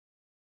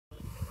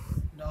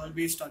I'll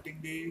be starting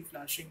the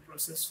flashing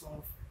process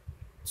of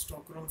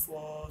stock ROM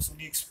for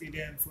Sony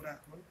Xperia M4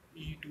 Aqua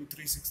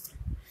E2363.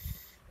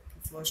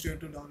 First, you have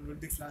to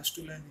download the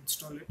Flashtool and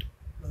install it.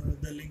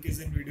 The link is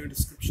in video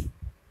description.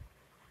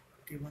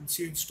 Okay, once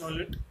you install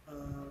it,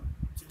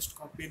 just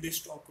copy the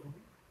stock ROM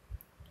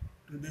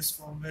to this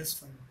firmware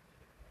file.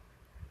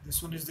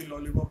 This one is the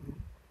lollipop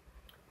ROM.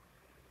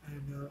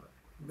 And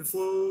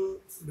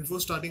before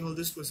starting all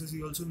this process,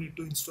 you also need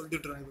to install the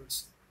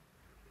drivers.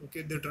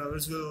 Okay, the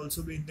drivers will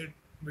also be in the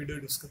video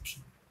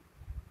description.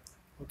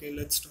 Okay,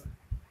 let's start.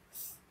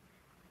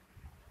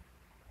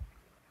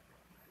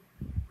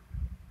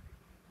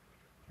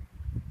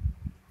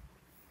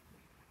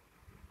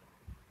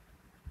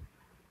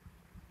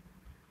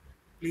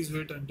 Please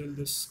wait until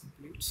this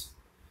completes.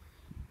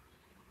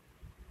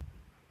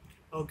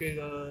 Okay,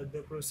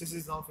 the process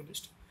is now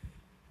finished.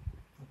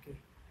 Okay,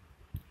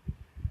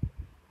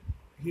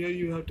 here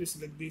you have to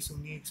select the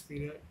Sony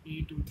Xperia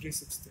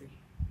E2363,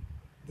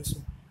 this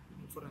one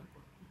for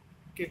Aqua.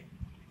 Okay,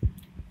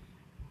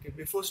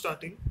 before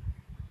starting,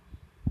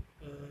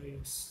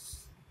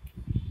 yes,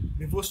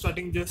 before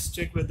starting, just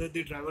check whether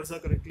the drivers are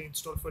correctly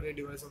installed for your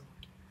device or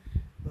not.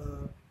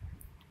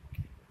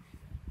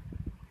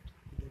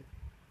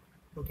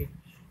 Okay,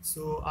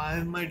 so I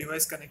have my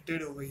device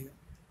connected over here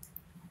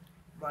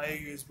via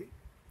USB.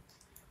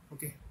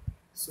 Okay,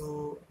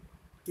 so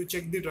to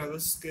check the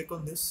drivers, click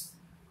on this,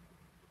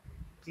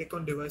 click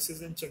on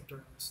devices and check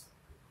drivers.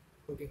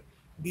 Okay,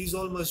 these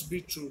all must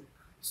be true.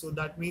 So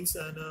that means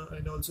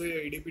and also your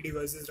ADP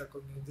device is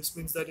recognized. This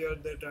means that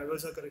the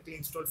drivers are correctly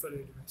installed for your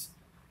device.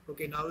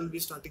 Okay, now we'll be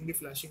starting the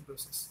flashing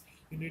process.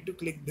 You need to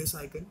click this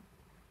icon,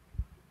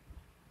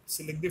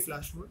 select the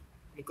flash mode,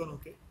 click on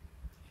OK,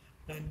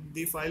 and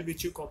the file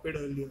which you copied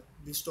earlier,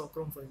 the stock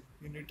ROM file,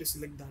 you need to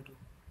select that one.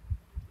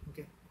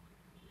 Okay,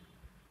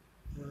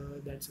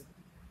 that's it.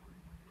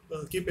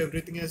 Keep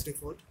everything as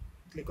default.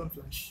 Click on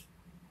flash.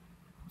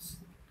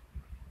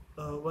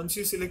 Once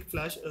you select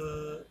flash,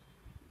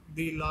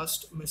 the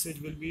last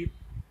message will be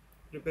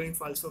preparing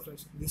files for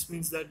flashing. This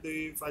means that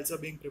the files are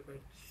being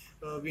prepared.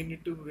 We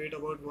need to wait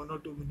about 1 or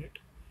 2 minutes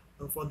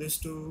for this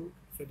to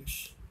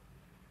finish.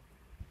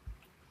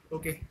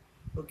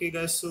 Okay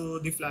guys, so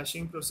the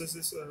flashing process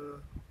is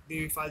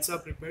the files are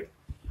prepared.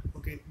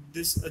 Okay,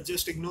 this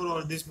just ignore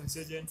all this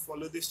message and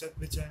follow the step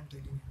which I am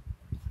telling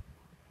you.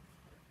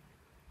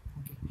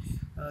 Okay,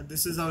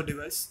 this is our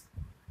device,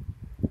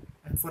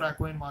 and for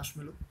Aqua and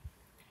Marshmallow.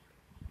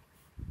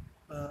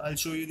 I'll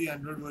show you the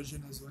Android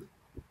version as well.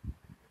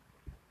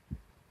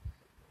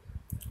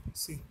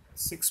 See,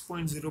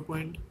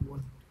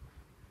 6.0.1.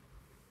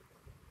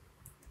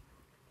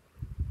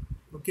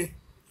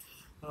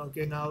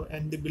 Okay, now,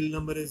 and the build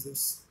number is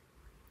this.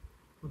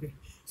 Okay,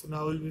 so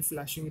now we'll be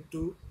flashing it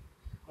to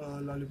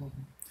lollipop.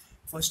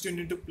 First you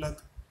need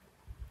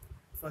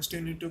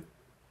to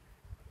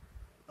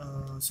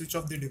switch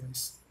off the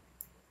device.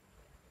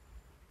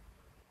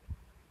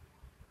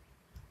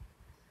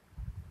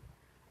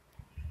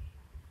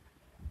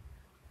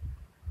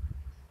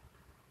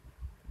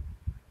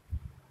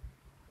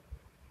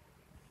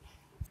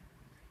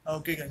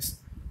 Okay guys,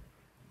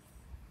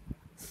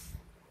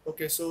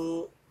 okay,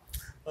 so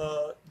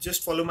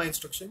just follow my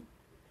instruction.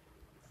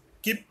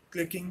 Keep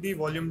clicking the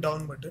volume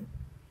down button.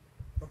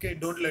 Okay,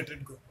 don't let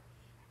it go,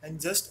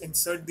 and just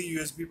insert the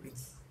USB pin.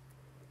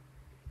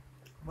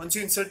 Once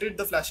you insert it,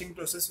 the flashing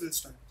process will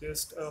start.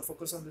 Just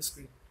focus on the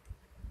screen.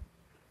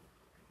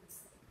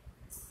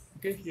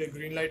 Okay, your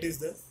green light is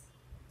there.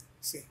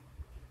 See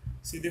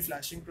the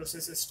flashing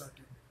process is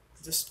started.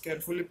 Just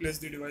carefully place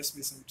the device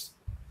besides,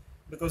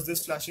 because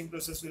this flashing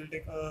process will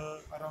take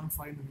around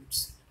 5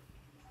 minutes.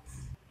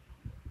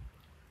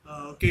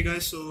 Okay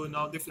guys, so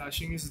now the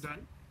flashing is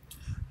done.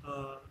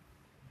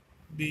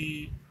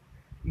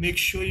 Make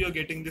sure you're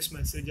getting this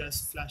message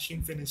as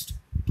flashing finished.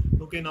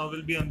 Okay, now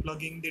we'll be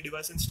unplugging the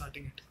device and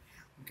starting it.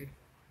 Okay,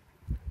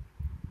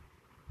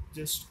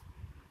 just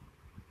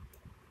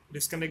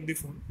disconnect the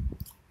phone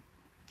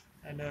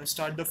and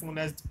start the phone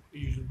as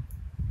usual.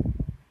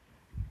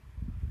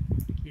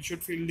 You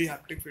should feel the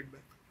haptic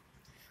feedback.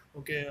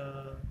 Okay,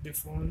 the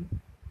phone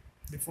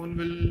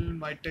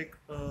might take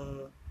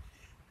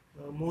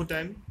more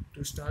time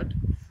to start.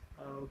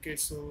 Okay,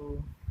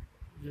 so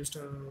just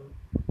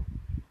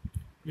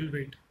we'll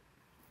wait.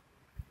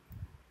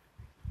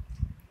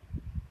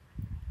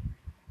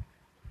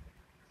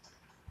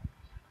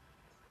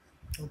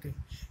 Okay,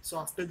 so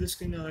after this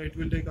thing, it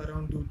will take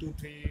around 2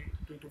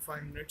 to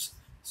 5 minutes.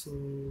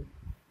 So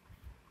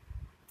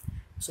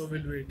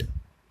we'll wait.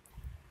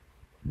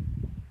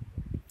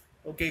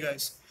 Okay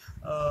guys,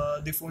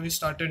 the phone is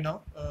started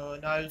now.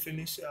 Now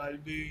I'll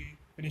be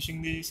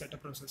finishing the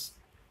setup process.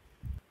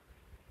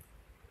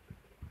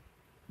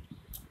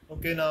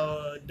 Okay,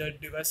 now the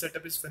device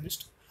setup is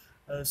finished.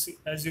 See,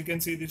 as you can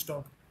see, the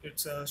stock,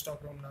 it's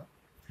stock ROM now.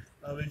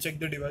 We'll check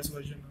the device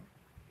version now.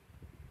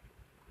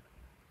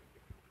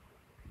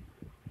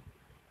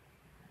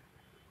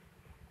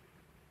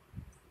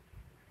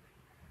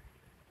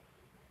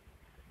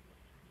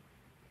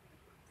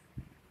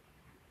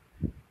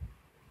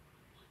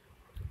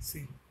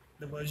 See,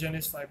 the version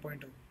is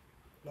 5.0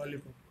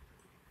 Lollipop.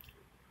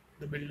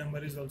 The build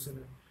number is also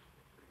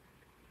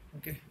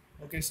there.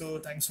 Okay, so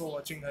thanks for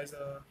watching, guys.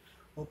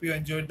 Hope you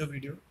enjoyed the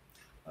video.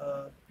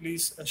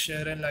 Please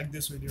share and like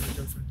this video with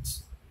your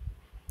friends.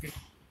 Okay,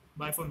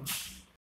 bye for now.